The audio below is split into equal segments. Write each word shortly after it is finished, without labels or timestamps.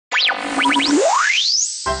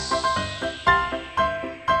You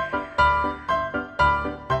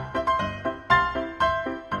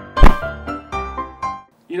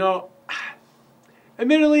know,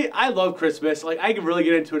 admittedly, I love Christmas. Like, I can really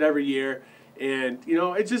get into it every year. And, you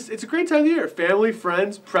know, it's a great time of the year. Family,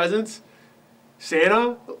 friends, presents,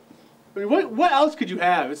 Santa. I mean, what else could you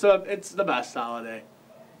have? It's the best holiday,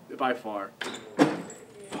 by far.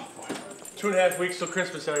 2.5 weeks till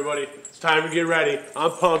Christmas, everybody. It's time to get ready.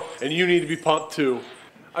 I'm pumped, and you need to be pumped too.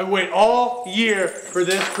 I wait all year for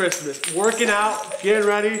this Christmas. Working out, getting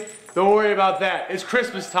ready. Don't worry about that. It's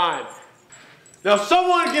Christmas time. Now,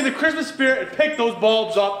 someone get in the Christmas spirit and pick those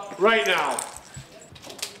bulbs up right now.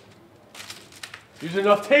 Is there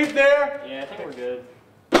enough tape there? Yeah, I think we're good.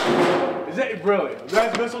 Is that really?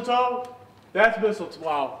 That's mistletoe? That's mistletoe.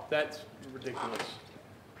 Wow, that's ridiculous.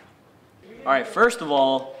 All right, first of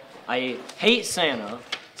all, I hate Santa.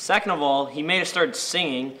 Second of all, he made us start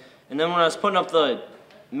singing. And then when I was putting up the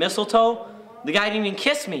mistletoe, the guy didn't even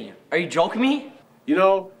kiss me. Are you joking me? You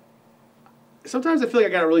know, sometimes I feel like I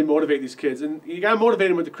gotta really motivate these kids, and you gotta motivate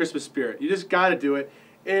them with the Christmas spirit. You just gotta do it.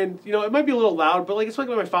 And you know, it might be a little loud, but like it's like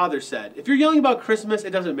what my father said. If you're yelling about Christmas,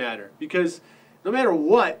 it doesn't matter, because no matter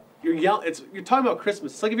what you're you're talking about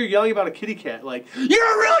Christmas. It's like if you're yelling about a kitty cat, like you're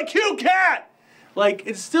a really cute cat. Like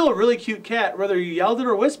it's still a really cute cat, whether you yelled it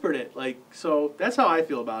or whispered it. Like so, that's how I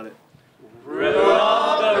feel about it.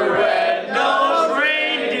 Rudolph the red-nosed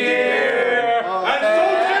reindeer.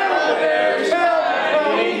 That's so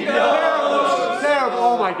terrible. Terrible.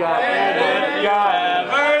 Oh my God.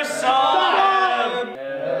 Ever saw him.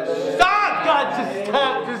 Stop! God, just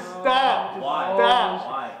stop! Just stop!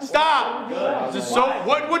 Why? Stop! Stop! Just so.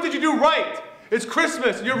 What did you do right? It's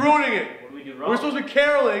Christmas, and you're ruining it. What did we do wrong? We're supposed to be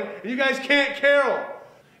caroling, and you guys can't carol.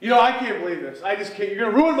 You know, I can't believe this. I just can't. You're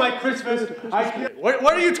gonna ruin my Christmas. I can't. What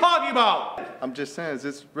are you talking about? I'm just saying, is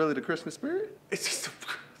this really the Christmas spirit? It's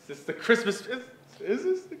just the Christmas. Is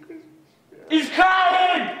this the Christmas? He's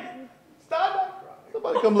crying! Stop that crying.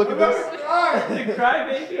 Somebody come look at this. Did you cry,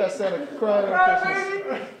 baby? You got Santa crying on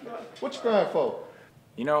Christmas. What you crying for?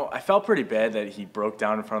 You know, I felt pretty bad that he broke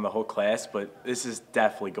down in front of the whole class, but this is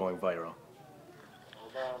definitely going viral.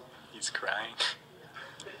 He's crying.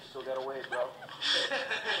 Still gotta wait, bro.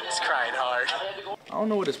 He's crying hard. I don't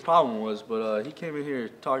know what his problem was, but he came in here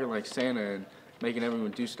talking like Santa and making everyone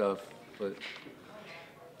do stuff. But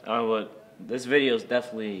This video is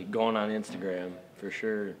definitely going on Instagram for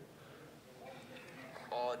sure.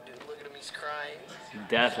 Oh, dude, look at him. He's crying.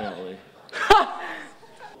 Definitely.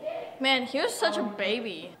 Man, he was such a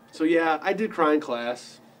baby. So yeah, I did cry in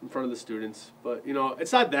class in front of the students, but you know,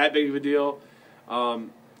 it's not that big of a deal.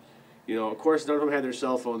 You know, of course, none of them had their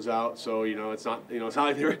cell phones out, so you know, it's not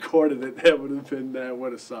like they recorded it. That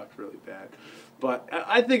would have sucked really bad. But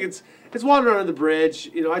I think it's water under the bridge.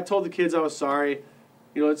 You know, I told the kids I was sorry.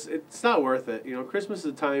 You know, it's not worth it. You know, Christmas is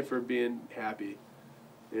a time for being happy,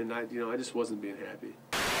 and I just wasn't being happy.